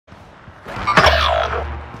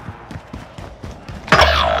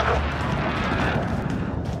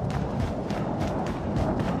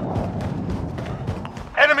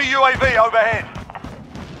Enemy UAV overhead.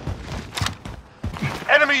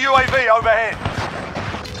 Enemy UAV overhead.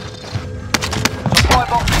 Supply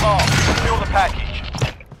box marked. Secure the package.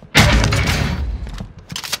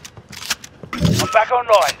 I'm back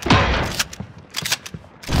online.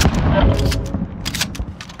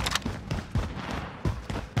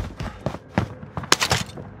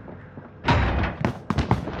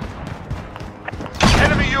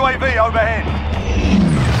 Enemy UAV overhead.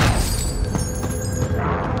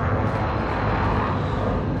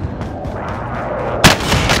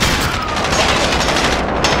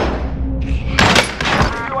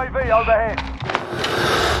 Overhead.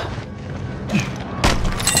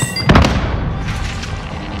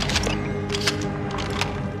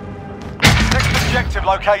 Next objective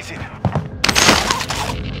located.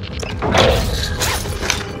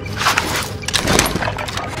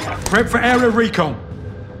 Prep for area recon.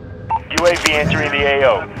 UAV entering the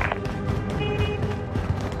AO.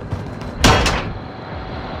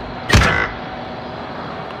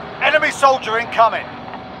 Enemy soldier incoming.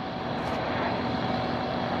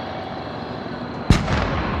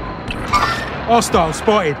 Hostile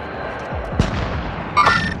spotted.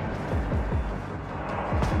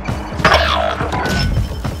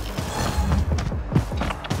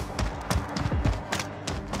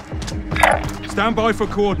 Stand by for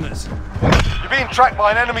coordinates. You're being tracked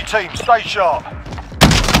by an enemy team. Stay sharp.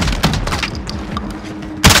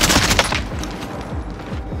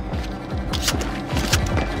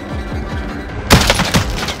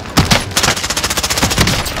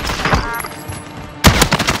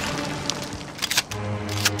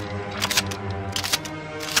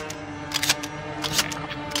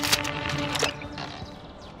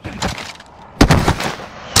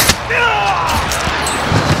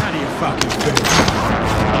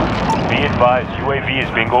 Be advised, UAV is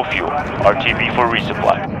bingo fuel. RTB for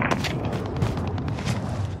resupply.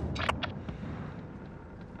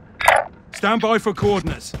 Stand by for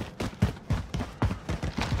coordinates.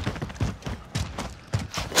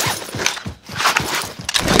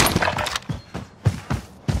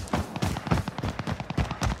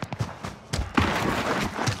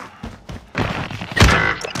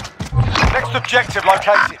 Next objective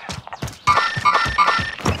located.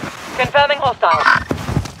 Confirming hostile.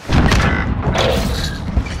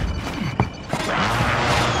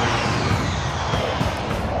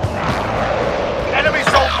 Enemy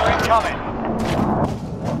soldier incoming.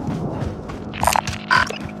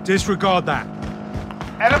 Disregard that.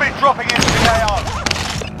 Enemy dropping into the AO.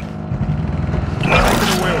 Taking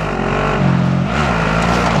the wheel.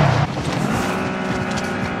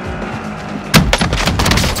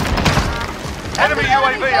 Enemy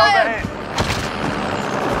UAV overhead.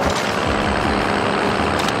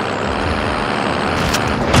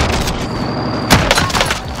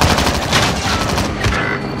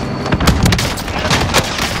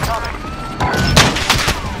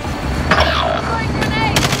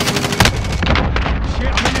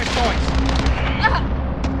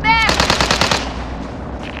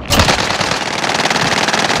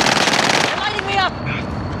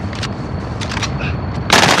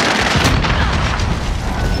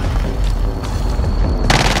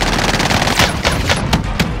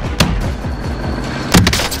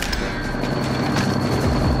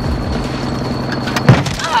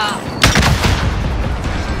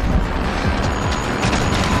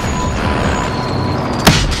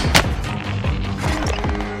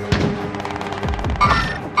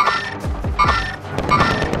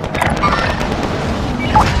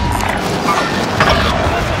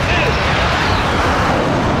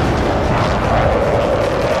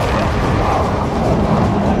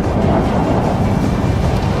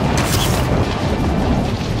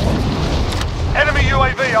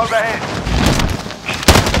 UAV overhead.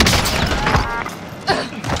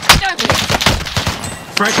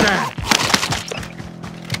 Frag down.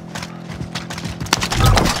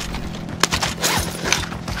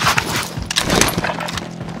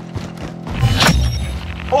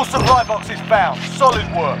 All supply boxes found. Solid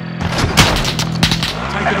work.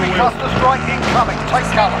 Taking Enemy a wheel. cluster strike incoming. Take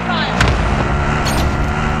cover.